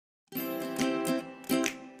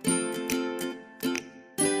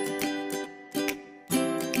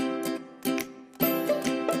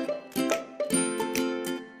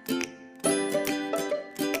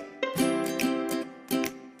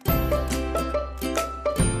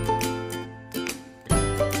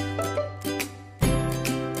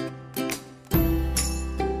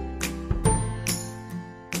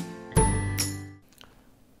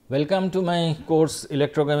Welcome to my course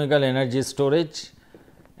Electrochemical Energy Storage,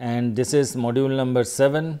 and this is module number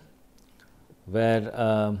 7, where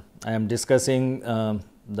I am discussing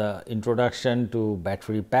the introduction to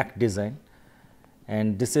battery pack design,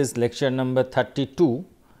 and this is lecture number 32,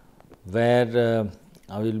 where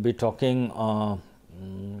I will be talking on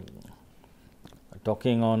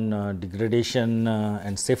degradation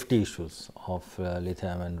and safety issues of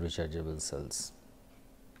lithium and rechargeable cells.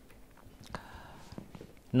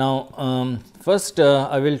 Now, first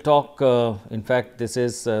I will talk, in fact, this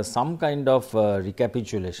is some kind of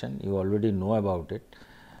recapitulation, you already know about it,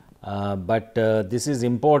 but this is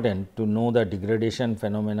important to know the degradation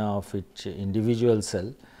phenomena of each individual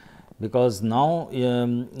cell, because now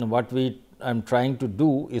what I am trying to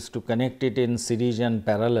do is to connect it in series and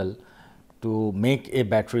parallel to make a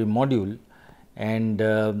battery module. And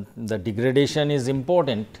the degradation is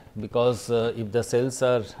important, because if the cells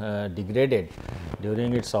are degraded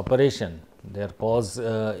during its operation, their cause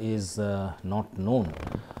is not known,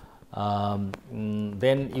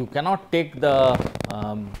 then you cannot take the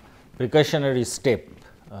precautionary step,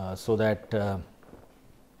 so that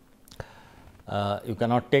you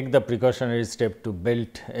cannot take the precautionary step to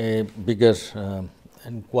build a bigger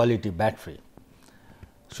and quality battery.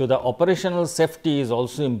 So, the operational safety is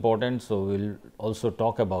also important. So, we will also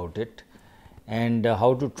talk about it, and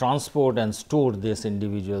how to transport and store this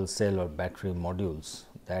individual cell or battery modules,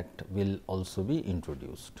 that will also be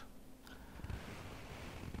introduced.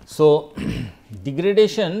 So,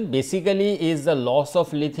 degradation basically is the loss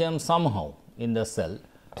of lithium somehow in the cell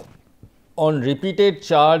on repeated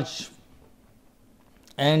charge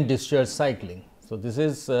and discharge cycling. So, this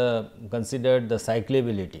is considered the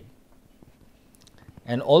cyclability.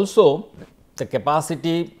 And also the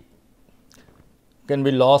capacity can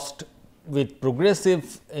be lost with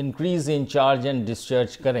progressive increase in charge and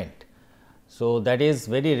discharge current. So, that is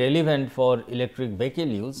very relevant for electric vehicle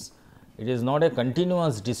use. It is not a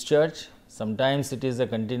continuous discharge, sometimes it is a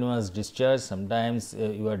continuous discharge, sometimes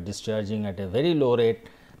you are discharging at a very low rate,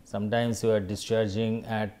 sometimes you are discharging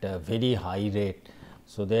at a very high rate.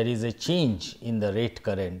 So, there is a change in the rate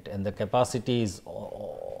current, and the capacity is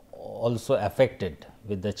also affected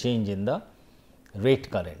with the change in the rate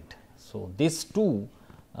current. So, this too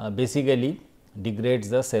basically degrades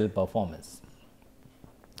the cell performance.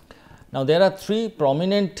 Now, there are three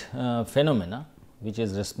prominent phenomena which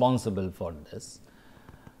is responsible for this.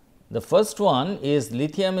 The first one is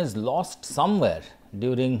lithium is lost somewhere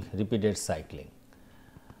during repeated cycling.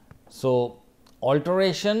 So,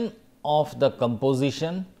 alteration of the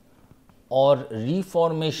composition or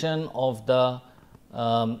reformation of the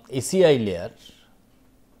ACI layer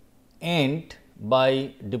and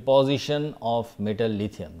by deposition of metal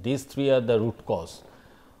lithium. These three are the root cause.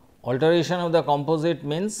 Alteration of the composite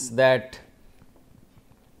means that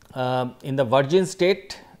in the virgin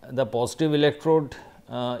state, the positive electrode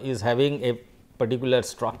is having a particular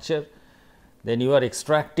structure, then you are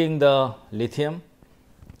extracting the lithium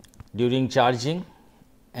during charging,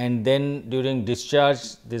 and then during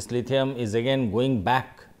discharge this lithium is again going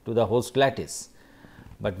back to the host lattice.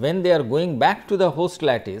 But when they are going back to the host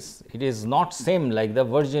lattice, it is not same like the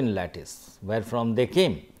virgin lattice where from they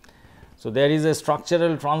came. So, there is a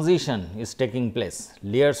structural transition is taking place.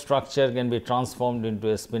 Layer structure can be transformed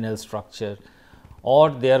into a spinel structure,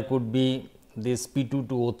 or there could be this P2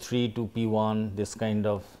 to O3 to P1, this kind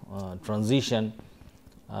of transition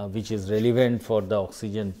which is relevant for the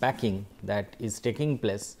oxygen packing that is taking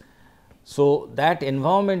place. So, that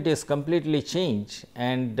environment is completely changed,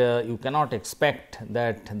 and you cannot expect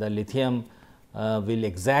that the lithium will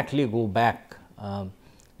exactly go back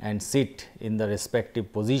and sit in the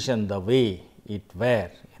respective position the way it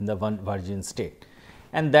were in the virgin state,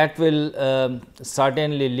 and that will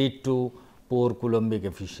certainly lead to poor Coulombic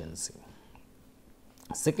efficiency.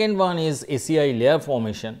 Second one is ACI layer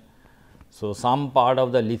formation. So, some part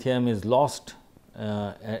of the lithium is lost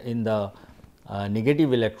in the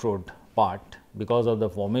negative electrode part because of the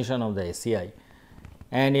formation of the ACI,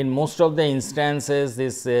 and in most of the instances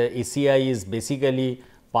this ACI is basically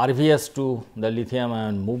pervious to the lithium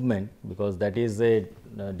ion movement, because that is a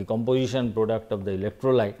decomposition product of the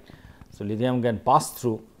electrolyte. So, lithium can pass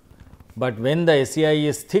through, but when the ACI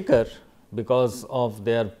is thicker because of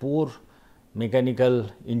their poor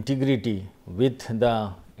mechanical integrity with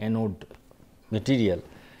the anode material,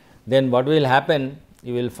 then what will happen,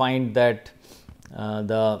 you will find that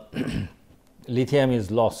the lithium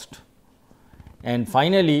is lost. And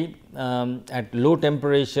finally, at low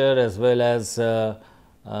temperature as well as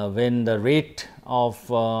when the rate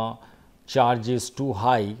of charge is too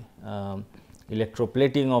high,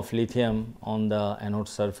 electroplating of lithium on the anode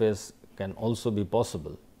surface can also be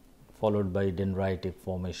possible. followed by dendritic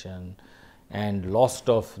formation and loss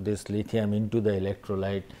of this lithium into the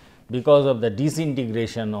electrolyte because of the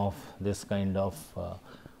disintegration of this kind of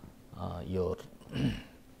your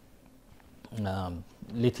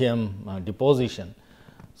lithium deposition.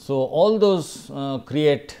 So, all those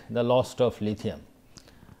create the loss of lithium.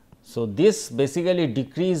 So, this basically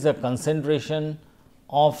decrease the concentration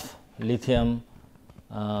of lithium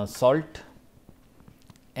salt,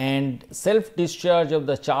 and self discharge of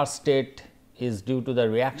the charge state is due to the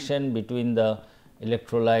reaction between the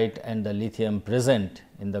electrolyte and the lithium present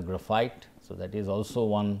in the graphite. So, that is also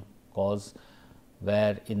one cause,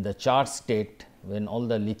 where in the charge state, when all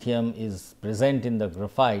the lithium is present in the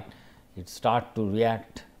graphite, it start to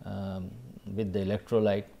react with the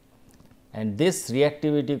electrolyte, and this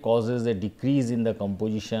reactivity causes a decrease in the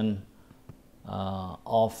composition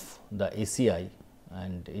of the ACI,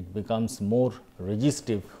 and it becomes more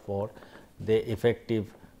resistive for the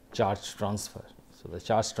effective charge transfer. So, the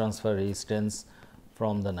charge transfer resistance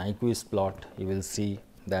from the Nyquist plot, you will see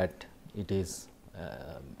that it is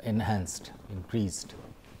enhanced, increased.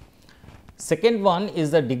 Second one is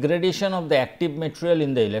the degradation of the active material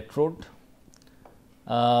in the electrode.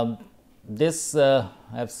 This I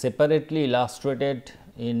have separately illustrated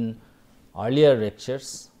in earlier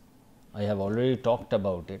lectures. I have already talked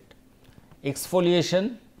about it.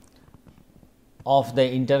 Exfoliation of the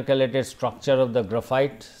intercalated structure of the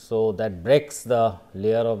graphite. So, that breaks the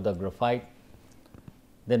layer of the graphite.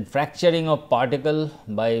 Then fracturing of particle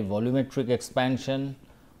by volumetric expansion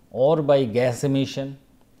or by gas emission.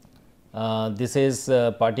 This is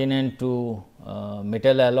pertinent to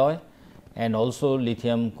metal alloy and also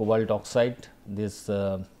lithium cobalt oxide, this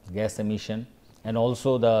gas emission, and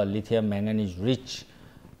also the lithium manganese rich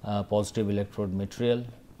positive electrode material.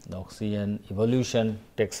 The oxygen evolution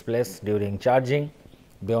takes place during charging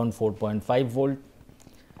beyond 4.5 volt.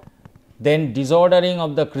 Then disordering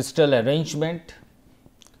of the crystal arrangement.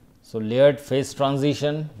 So, layered phase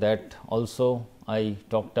transition, that also I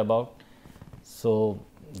talked about. So,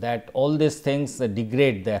 that all these things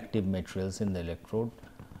degrade the active materials in the electrode.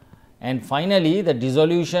 And finally, the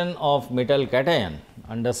dissolution of metal cation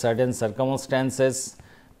under certain circumstances.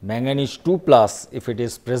 Manganese 2 plus, if it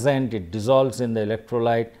is present, it dissolves in the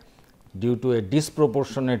electrolyte due to a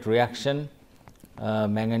disproportionate reaction,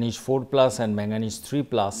 manganese 4 plus and manganese 3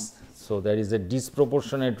 plus. So, there is a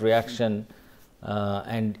disproportionate reaction,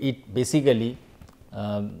 and it basically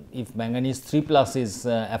if manganese 3 plus is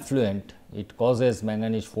affluent, it causes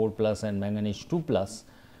manganese 4 plus and manganese 2 plus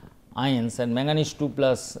ions, and manganese 2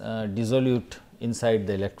 plus dissolute inside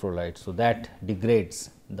the electrolyte. So, that degrades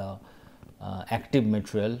the active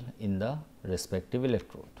material in the respective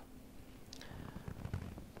electrode.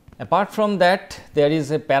 Apart from that, there is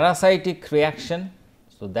a parasitic reaction.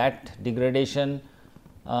 So, that degradation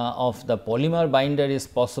of the polymer binder is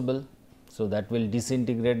possible. So, that will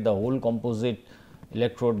disintegrate the whole composite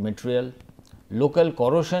electrode material. Local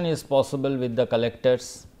corrosion is possible with the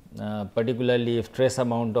collectors, particularly if trace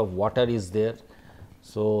amount of water is there.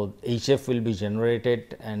 So, HF will be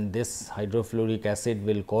generated and this hydrofluoric acid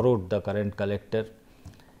will corrode the current collector,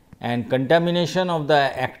 and contamination of the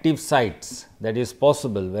active sites, that is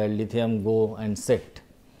possible where lithium go and sit.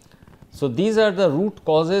 So, these are the root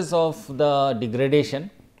causes of the degradation,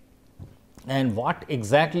 and what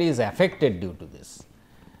exactly is affected due to this.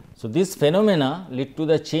 So, this phenomena lead to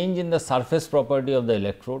the change in the surface property of the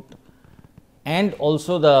electrode and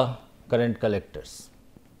also the current collectors.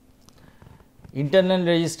 Internal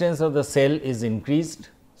resistance of the cell is increased.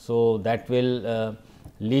 So, that will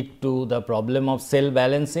lead to the problem of cell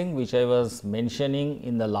balancing, which I was mentioning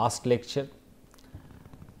in the last lecture.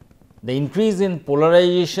 The increase in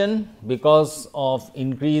polarization because of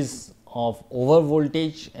increase of over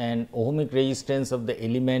voltage and ohmic resistance of the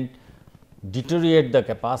element deteriorate the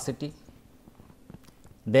capacity.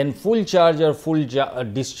 Then full charge or full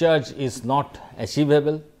discharge is not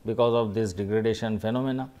achievable because of this degradation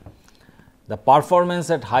phenomena. The performance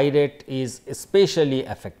at high rate is especially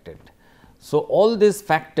affected. So, all these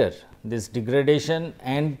factor, this degradation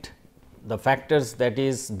and the factors that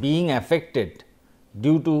is being affected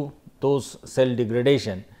due to those cell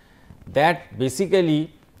degradation, that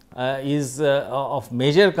basically is of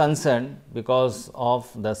major concern, because of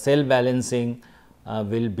the cell balancing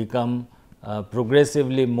will become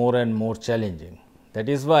progressively more and more challenging. That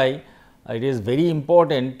is why it is very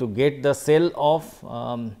important to get the cell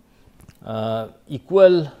of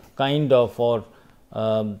equal kind of or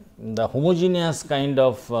the homogeneous kind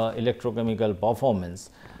of electrochemical performance,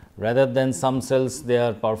 rather than some cells they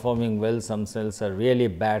are performing well, some cells are really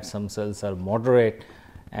bad, some cells are moderate,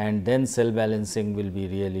 and then cell balancing will be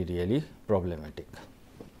really problematic.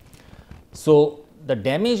 So, the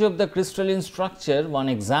damage of the crystalline structure, one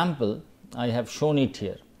example I have shown it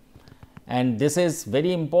here, and this is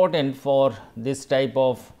very important for this type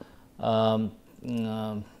of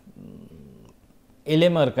LMR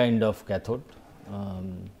kind of cathode,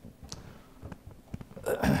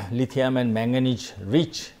 lithium and manganese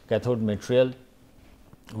rich cathode material,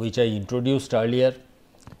 which I introduced earlier.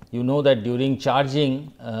 You know that during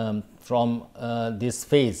charging from this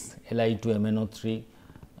phase Li to MnO3,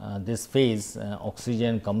 this phase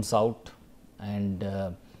oxygen comes out, and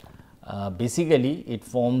basically it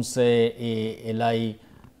forms a Li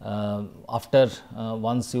after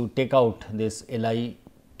once you take out this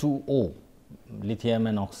Li2O, lithium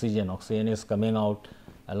and oxygen is coming out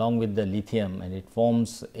along with the lithium, and it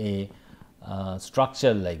forms a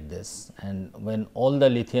structure like this, and when all the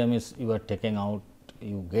lithium is you are taking out,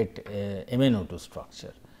 you get a MnO2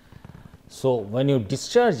 structure. So, when you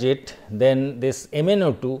discharge it, then this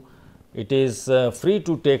MnO2, it is free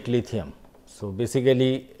to take lithium. So,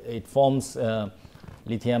 basically it forms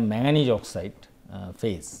lithium manganese oxide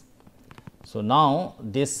phase. So, now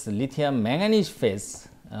this lithium manganese phase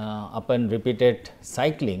upon repeated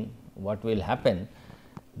cycling, what will happen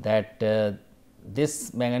that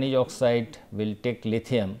this manganese oxide will take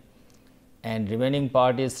lithium and remaining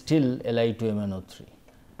part is still Li2MnO3.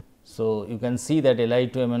 So, you can see that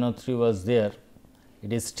Li2MnO3 was there,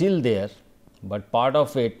 it is still there, but part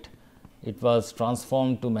of it was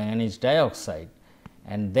transformed to manganese dioxide,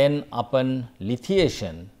 and then upon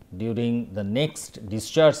lithiation during the next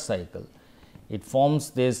discharge cycle, it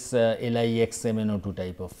forms this LiXMnO2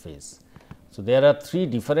 type of phase. So, there are three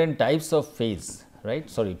different types of phase, right,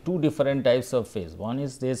 sorry, two different types of phase. One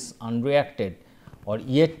is this unreacted or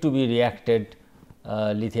yet to be reacted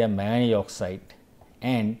lithium manganese oxide,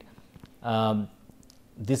 and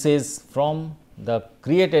this is from the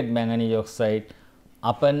created manganese oxide.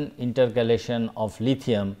 Upon intercalation of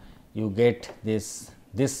lithium, you get this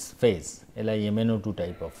phase LiMnO2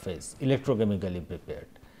 type of phase, electrochemically prepared.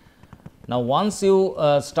 Now, once you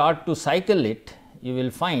start to cycle it, you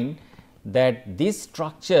will find that this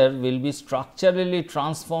structure will be structurally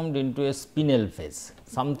transformed into a spinel phase,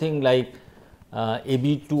 something like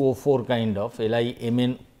Ab2O4 kind of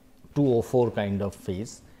LiMn2O4 kind of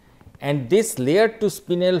phase, and this layered to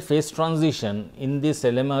spinel phase transition in this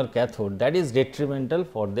LMR cathode, that is detrimental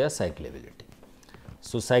for their cyclability.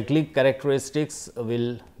 So, cyclic characteristics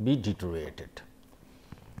will be deteriorated.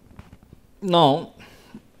 Now,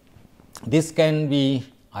 this can be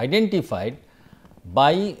identified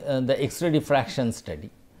by the X-ray diffraction study.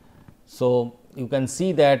 So, you can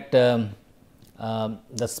see that the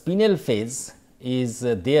spinel phase is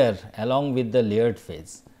there along with the layered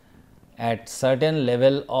phase at certain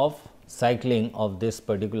level of cycling of this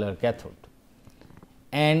particular cathode,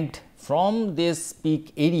 and from this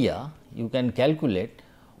peak area you can calculate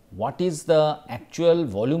what is the actual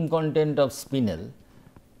volume content of spinel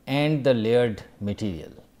and the layered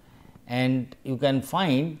material. And you can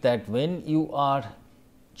find that when you are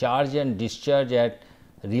charge and discharge at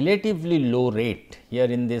relatively low rate, here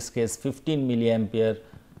in this case 15 milliampere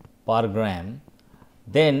per gram,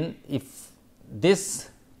 then if this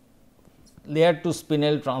layer to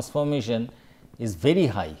spinel transformation is very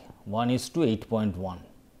high, 1:8.1.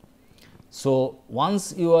 So,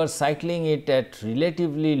 once you are cycling it at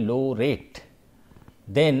relatively low rate,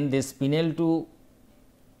 then this layer to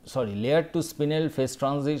spinel phase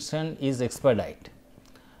transition is expedite.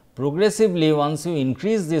 Progressively, once you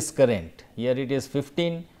increase this current, here it is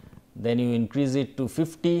 15, then you increase it to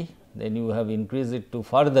 50, then you have increased it to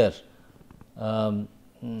further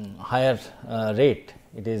higher rate,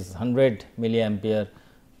 it is 100 milliampere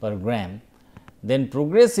per gram. Then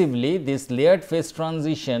progressively this layered phase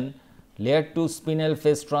transition, layered to spinel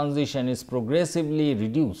phase transition is progressively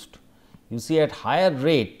reduced. You see at higher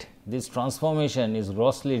rate this transformation is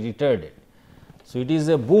grossly retarded. So, it is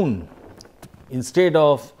a boon. Instead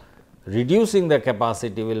of reducing the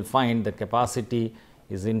capacity, we will find the capacity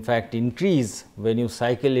is in fact increased when you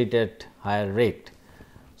cycle it at higher rate.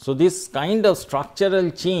 So, this kind of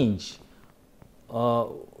structural change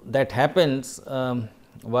that happens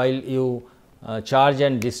while you charge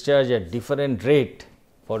and discharge at different rate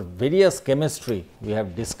for various chemistry we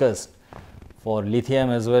have discussed for lithium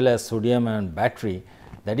as well as sodium and battery,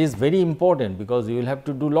 that is very important, because you will have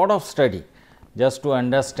to do lot of study just to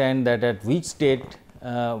understand that at which state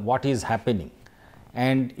what is happening,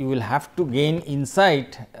 and you will have to gain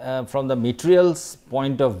insight from the materials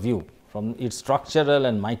point of view, from its structural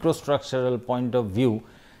and microstructural point of view,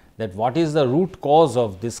 that what is the root cause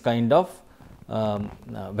of this kind of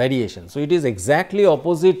variation. So, it is exactly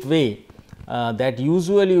opposite way that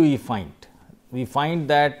usually we find. we find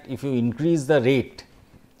that if you increase the rate,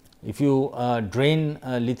 if you drain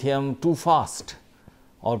lithium too fast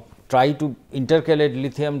or try to intercalate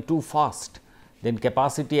lithium too fast, then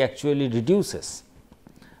capacity actually reduces.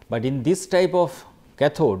 But in this type of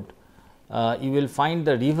cathode, you will find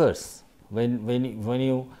the reverse. When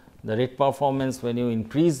you the rate performance, when you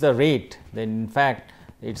increase the rate, then in fact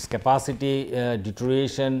its capacity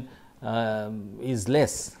deterioration is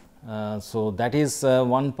less. So, that is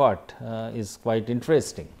one part is quite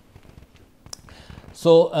interesting.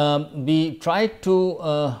 So, we tried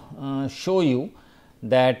to show you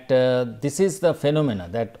that this is the phenomena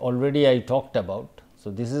that already I talked about.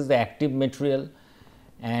 So, this is the active material,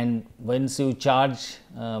 and once you charge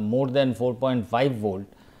more than 4.5 volt,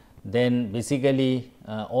 then basically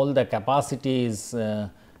all the capacity is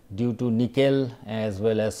due to nickel as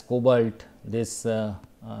well as cobalt, this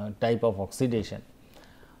type of oxidation.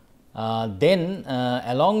 Then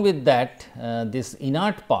along with that, this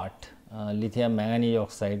inert part, lithium manganese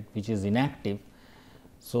oxide, which is inactive.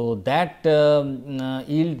 So, that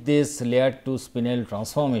yield this layer to spinel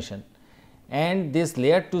transformation, and this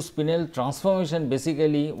layer to spinel transformation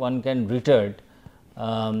basically one can retard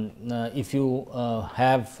if you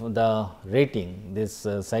have the rating, this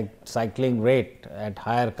cycling rate at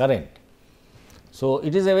higher current. So,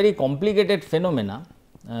 it is a very complicated phenomena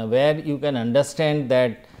where you can understand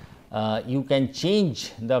that you can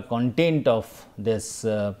change the content of this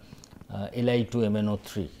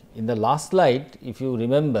Li2MnO3. In the last slide, if you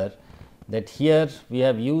remember that here we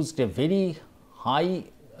have used a very high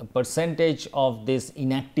percentage of this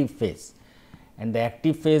inactive phase, and the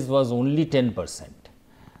active phase was only 10%.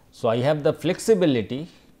 So, I have the flexibility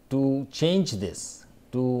to change this,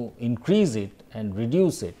 to increase it and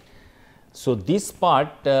reduce it. So, this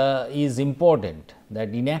part is important, that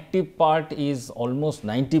inactive part is almost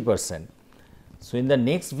 90%. So, in the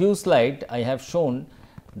next few slide I have shown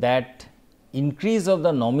that increase of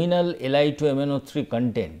the nominal Li2MnO3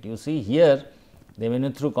 content. You see here the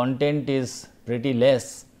MnO3 content is pretty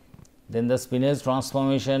less, then the spinel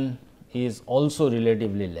transformation is also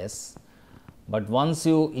relatively less. But once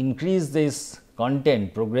you increase this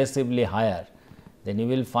content progressively higher, then you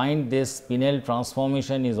will find this spinel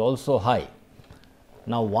transformation is also high.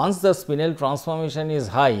 Now, once the spinel transformation is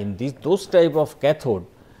high in those type of cathode,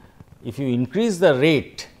 if you increase the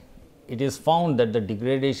rate, it is found that the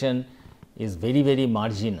degradation is very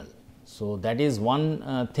marginal. So, that is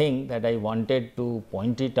one thing that I wanted to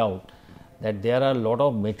point it out, that there are a lot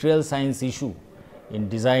of material science issue in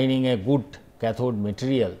designing a good cathode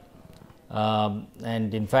material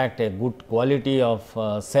and in fact, a good quality of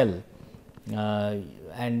cell,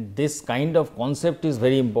 and this kind of concept is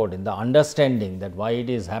very important. The understanding that why it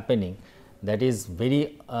is happening, that is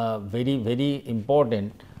very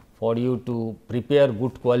important for you to prepare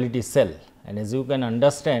good quality cell. And as you can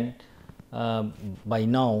understand by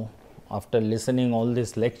now, after listening all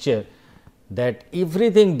this lecture, that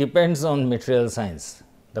everything depends on material science,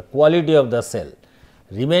 the quality of the cell.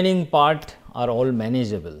 Remaining part are all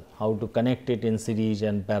manageable, how to connect it in series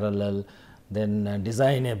and parallel, then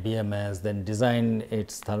design a BMS, then design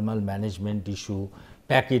its thermal management issue,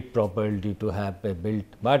 pack it properly to have a built,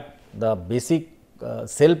 but the basic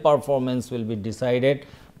cell performance will be decided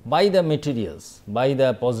by the materials, by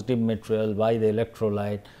the positive material, by the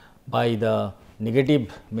electrolyte, by the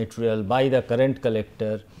negative material, by the current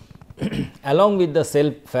collector along with the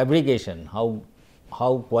cell fabrication, how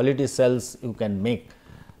quality cells you can make.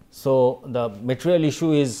 So, the material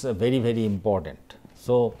issue is very important.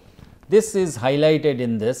 So, this is highlighted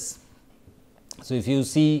in this. So, if you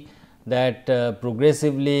see that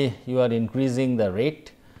progressively you are increasing the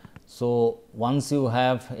rate. So, once you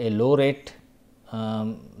have a low rate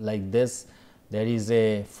like this, there is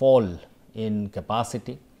a fall in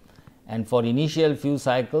capacity, and for initial few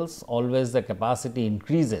cycles always the capacity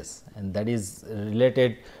increases, and that is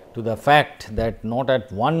related to the fact that not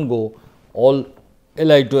at one go all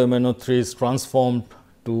Li2MnO3 is transformed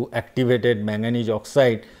to activated manganese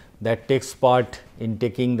oxide that takes part in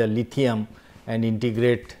taking the lithium and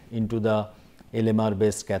integrate into the LMR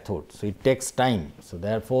based cathode. So, it takes time. So,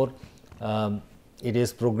 therefore, it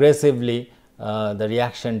is progressively the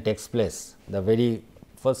reaction takes place. The very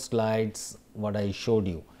first slides what I showed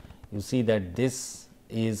you, you see that this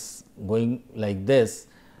is going like this,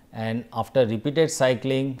 and after repeated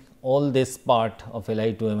cycling all this part of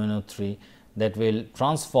Li2MnO3 that will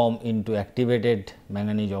transform into activated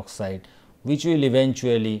manganese oxide, which will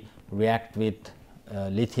eventually react with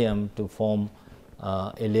lithium to form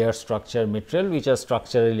a layer structure material which are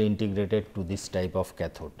structurally integrated to this type of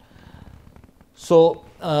cathode. So,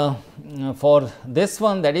 for this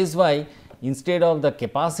one, that is why instead of the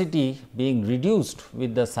capacity being reduced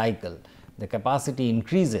with the cycle, the capacity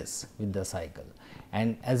increases with the cycle.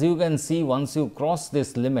 And as you can see, once you cross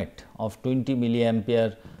this limit of 20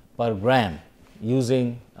 milliampere per gram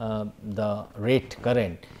using the rate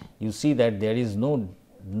current, you see that there is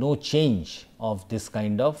no change of this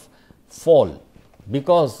kind of fall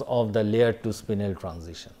because of the layer to spinel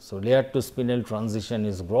transition. So, layer to spinel transition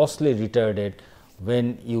is grossly retarded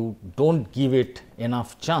when you do not give it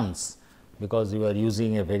enough chance, because you are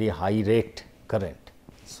using a very high rate current.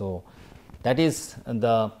 So, that is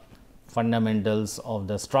the fundamentals of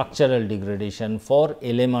the structural degradation for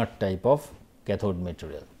LMR type of cathode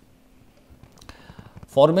material.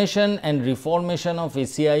 Formation and reformation of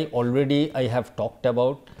ACI already I have talked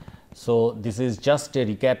about. So, this is just a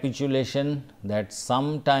recapitulation that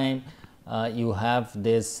sometime you have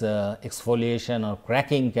this exfoliation or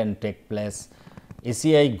cracking can take place,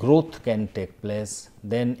 ACI growth can take place,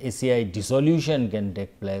 then ACI dissolution can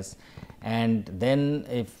take place, and then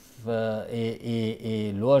if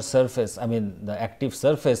a lower surface, I mean the active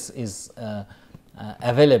surface is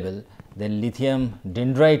available, then lithium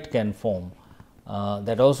dendrite can form.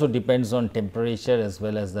 That also depends on temperature as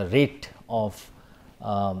well as the rate of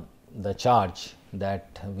the charge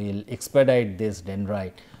that will expedite this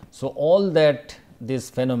dendrite. So, all that this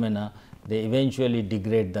phenomena they eventually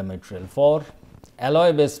degrade the material. For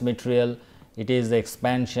alloy based material, it is the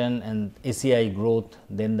expansion and ACI growth,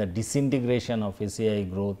 then the disintegration of ACI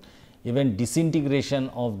growth, even disintegration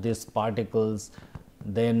of these particles,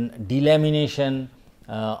 then delamination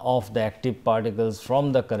of the active particles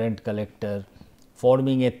from the current collector,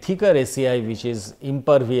 forming a thicker ACI which is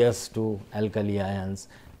impervious to alkali ions.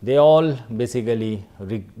 They all basically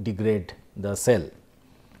degrade the cell.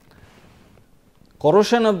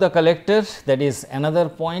 Corrosion of the collector, that is another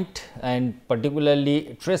point, and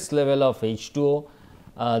particularly trace level of H2O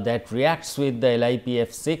that reacts with the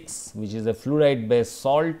LiPF6, which is a fluoride based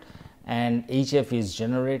salt, and HF is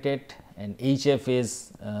generated, and HF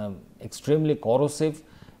is extremely corrosive,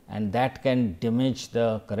 and that can damage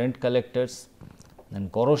the current collectors. And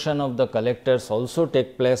corrosion of the collectors also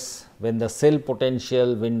take place when the cell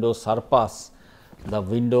potential window surpass the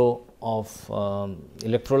window of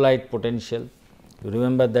electrolyte potential. You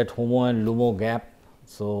remember that HOMO and LUMO gap.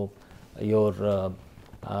 So, your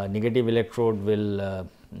negative electrode will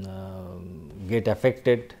get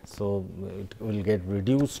affected. So, it will get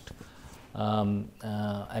reduced and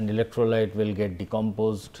electrolyte will get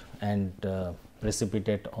decomposed and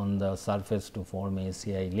precipitate on the surface to form a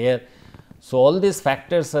ACI layer. So, all these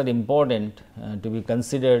factors are important to be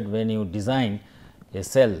considered when you design a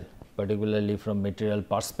cell, particularly from material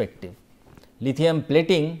perspective. Lithium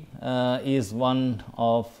plating is one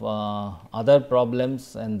of other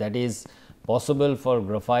problems, and that is possible for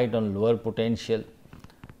graphite on lower potential,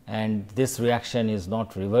 and this reaction is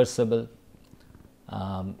not reversible.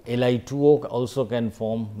 Li2O also can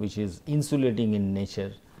form, which is insulating in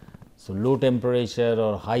nature. So, low temperature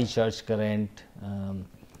or high charge current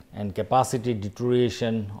and capacity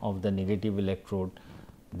deterioration of the negative electrode,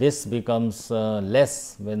 this becomes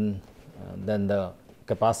less when than the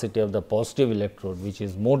capacity of the positive electrode, which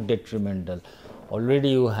is more detrimental. Already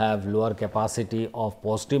you have lower capacity of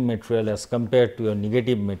positive material as compared to your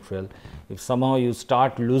negative material. If somehow you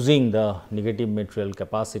start losing the negative material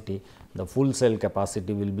capacity, the full cell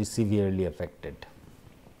capacity will be severely affected.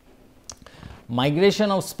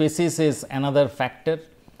 Migration of species is another factor.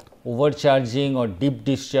 Overcharging or deep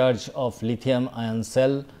discharge of lithium ion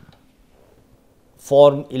cell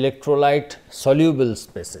form electrolyte soluble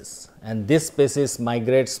species, and this species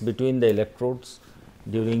migrates between the electrodes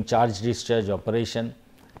during charge discharge operation,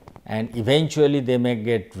 and eventually they may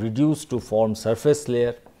get reduced to form surface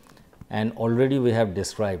layer, and already we have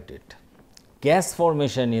described it. Gas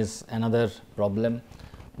formation is another problem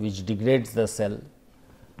which degrades the cell.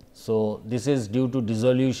 So, this is due to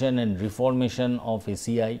dissolution and reformation of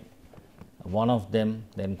ACI, one of them,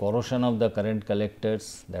 then corrosion of the current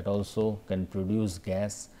collectors, that also can produce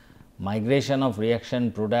gas, migration of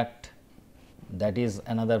reaction product, that is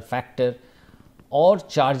another factor, or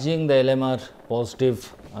charging the LMR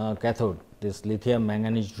positive cathode, this lithium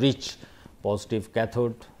manganese rich positive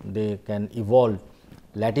cathode, they can evolve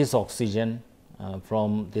lattice oxygen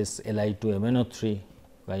from this Li2MnO3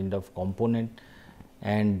 kind of component,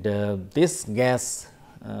 and this gas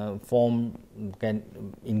form can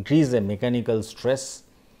increase the mechanical stress.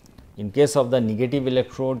 In case of the negative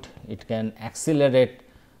electrode, it can accelerate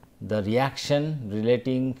the reaction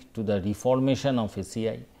relating to the reformation of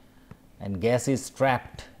ACI, and gas is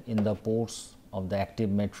trapped in the pores of the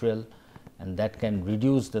active material, and that can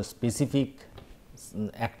reduce the specific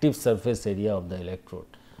active surface area of the electrode.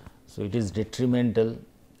 So, it is detrimental,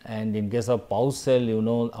 and in case of pouch cell, you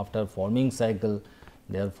know, after forming cycle,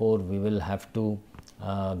 therefore, we will have to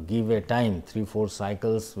give a time 3-4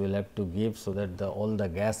 cycles we will have to give, so that all the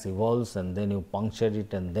gas evolves and then you puncture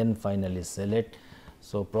it and then finally sell it.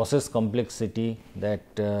 So, process complexity that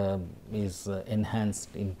is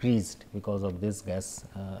enhanced, increased because of this gas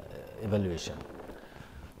evaluation.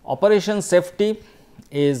 Operation safety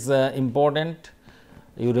is important.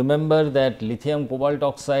 You remember that lithium cobalt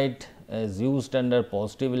oxide is used under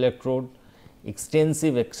positive electrode.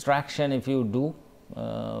 Extensive extraction if you do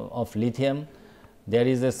of lithium, there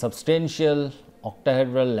is a substantial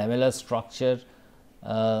octahedral lamellar structure.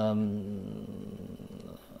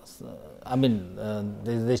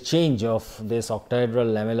 There is a change of this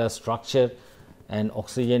octahedral lamellar structure and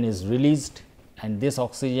oxygen is released, and this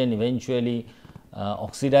oxygen eventually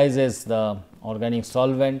oxidizes the organic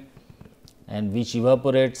solvent, and which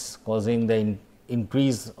evaporates, causing the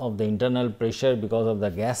increase of the internal pressure because of the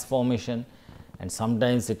gas formation, and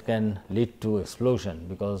sometimes it can lead to explosion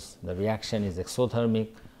because the reaction is exothermic,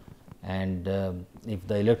 and if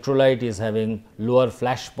the electrolyte is having lower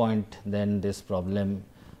flash point, then this problem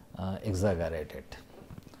exaggerated.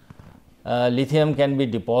 Lithium can be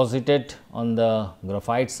deposited on the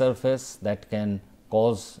graphite surface, that can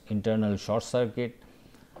cause internal short circuit.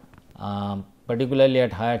 Particularly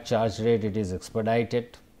at higher charge rate, it is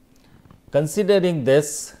expedited. Considering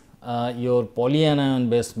this, your polyanion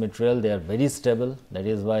based material, they are very stable. That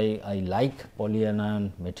is why I like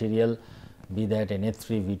polyanion material, be that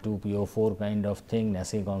Na3V2PO4 kind of thing,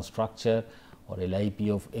 Nacicon structure, or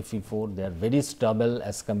LiPo Fe4, they are very stable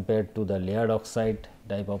as compared to the layered oxide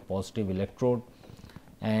type of positive electrode.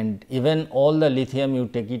 And even all the lithium you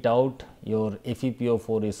take it out, your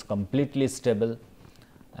FePO4 is completely stable,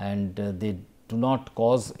 and they do not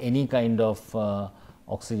cause any kind of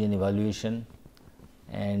oxygen evaluation,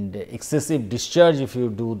 and excessive discharge if you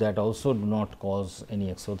do, that also do not cause any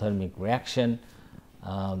exothermic reaction,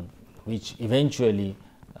 which eventually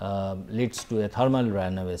leads to a thermal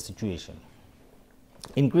runaway situation.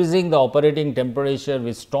 Increasing the operating temperature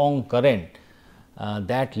with strong current,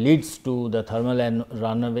 that leads to the thermal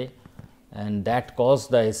runaway, and that cause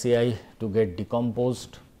the ACI to get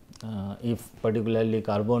decomposed if particularly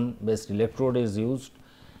carbon based electrode is used,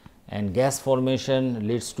 and gas formation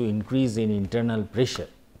leads to increase in internal pressure.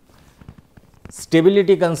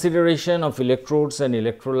 Stability consideration of electrodes and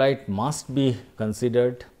electrolyte must be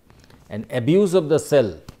considered, and abuse of the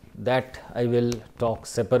cell, that I will talk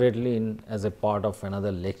separately as a part of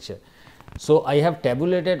another lecture. So, I have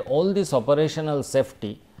tabulated all this operational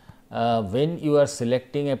safety when you are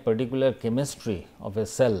selecting a particular chemistry of a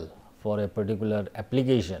cell for a particular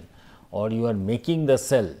application, or you are making the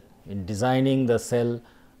cell, in designing the cell,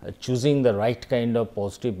 choosing the right kind of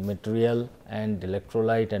positive material and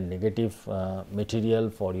electrolyte and negative material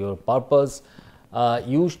for your purpose.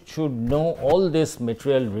 You should know all this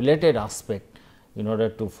material related aspect in order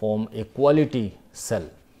to form a quality cell,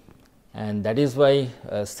 and that is why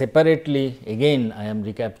separately again I am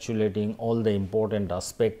recapitulating all the important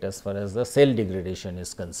aspect as far as the cell degradation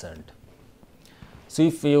is concerned. So,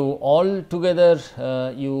 if you all together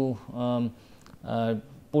you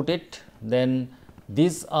put it, then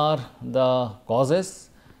these are the causes: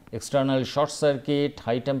 external short circuit,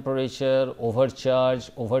 high temperature, overcharge,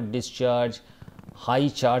 over discharge, high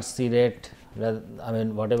charge C rate,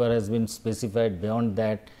 whatever has been specified beyond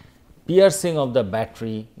that, piercing of the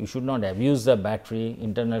battery, you should not abuse the battery,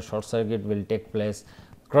 internal short circuit will take place,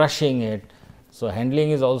 crushing it. So,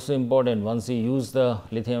 handling is also important. Once you use the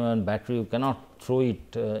lithium ion battery, you cannot throw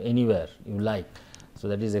it anywhere you like. So,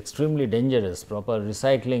 that is extremely dangerous. Proper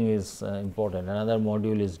recycling is important. Another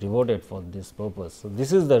module is devoted for this purpose. So,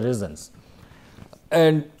 this is the reasons.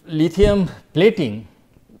 And lithium plating,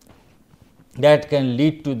 that can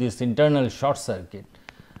lead to this internal short circuit,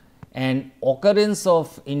 and occurrence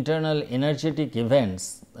of internal energetic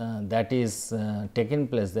events that is taken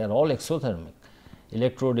place, they are all exothermic: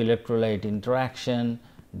 electrode electrolyte interaction,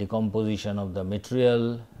 decomposition of the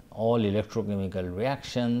material, all electrochemical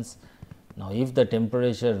reactions. Now, if the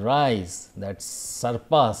temperature rise, that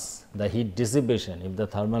surpass the heat dissipation, if the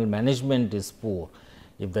thermal management is poor,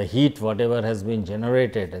 if the heat whatever has been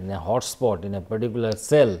generated in a hot spot in a particular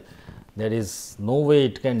cell, there is no way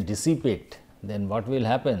it can dissipate, then what will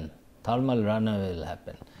happen? Thermal runaway will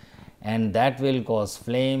happen, and that will cause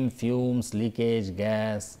flame, fumes, leakage,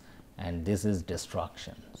 gas, and this is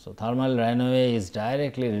destruction. So, thermal runaway is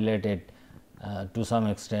directly related to some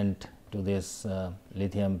extent to this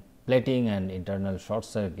lithium plating and internal short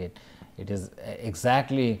circuit. It is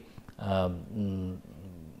exactly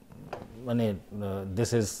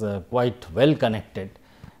this is quite well connected,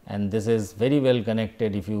 and this is very well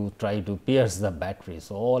connected if you try to pierce the battery.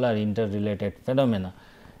 So, all are interrelated phenomena,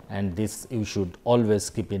 and this you should always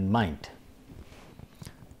keep in mind.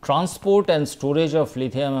 Transport and storage of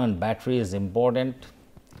lithium ion battery is important.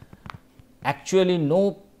 Actually,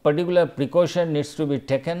 no particular precaution needs to be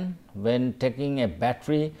taken when taking a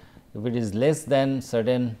battery if it is less than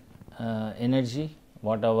certain energy,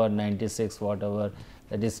 whatever 96 whatever,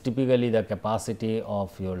 that is typically the capacity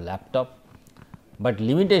of your laptop. But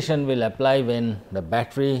limitation will apply when the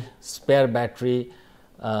battery, spare battery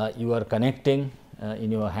you are connecting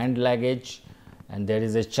in your hand luggage, and there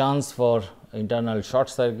is a chance for internal short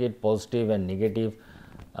circuit, positive and negative,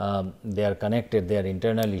 they are connected, they are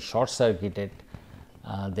internally short circuited,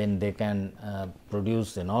 then they can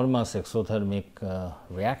produce enormous exothermic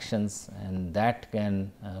reactions, and that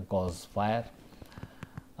can cause fire.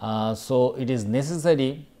 So, it is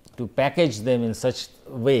necessary to package them in such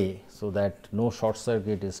way, so that no short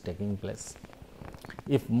circuit is taking place.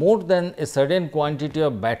 If more than a certain quantity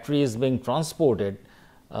of battery is being transported,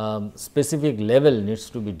 specific level needs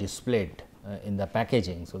to be displayed in the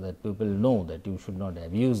packaging, so that people know that you should not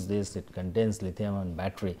abuse this, it contains lithium ion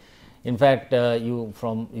battery. In fact,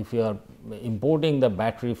 if you are importing the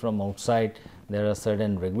battery from outside, there are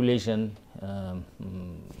certain regulation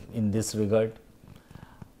in this regard.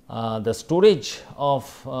 The storage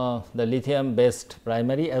of the lithium based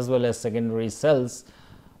primary as well as secondary cells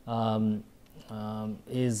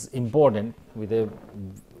is important, with a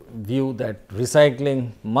view that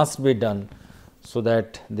recycling must be done, so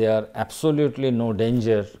that there are absolutely no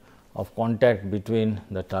danger of contact between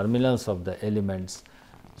the terminals of the elements.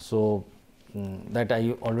 So, that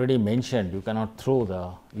I already mentioned, you cannot throw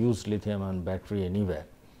the used lithium ion battery anywhere.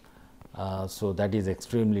 So, that is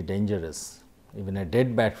extremely dangerous. Even a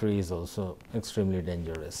dead battery is also extremely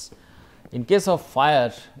dangerous. In case of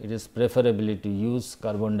fire, it is preferably to use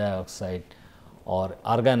carbon dioxide or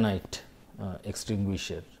argonite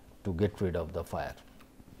extinguisher to get rid of the fire.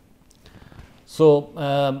 So,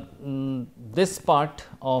 this part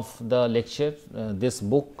of the lecture, this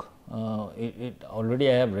book, it already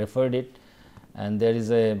I have referred it, and there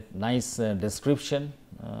is a nice description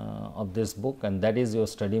of this book, and that is your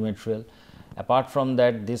study material. Apart from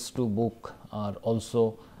that, these two books are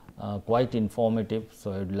also quite informative.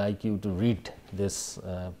 So, I would like you to read this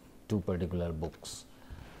two particular books.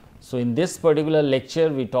 So, in this particular lecture,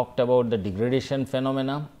 we talked about the degradation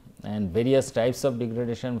phenomena and various types of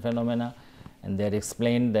degradation phenomena, and they are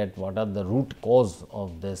explained that what are the root cause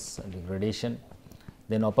of this degradation.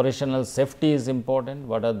 Then operational safety is important,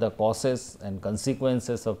 what are the causes and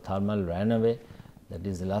consequences of thermal runaway, that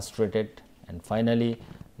is illustrated, and finally,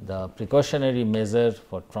 the precautionary measure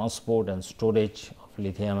for transport and storage of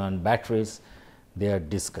lithium ion batteries, they are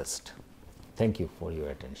discussed. Thank you for your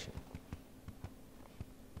attention.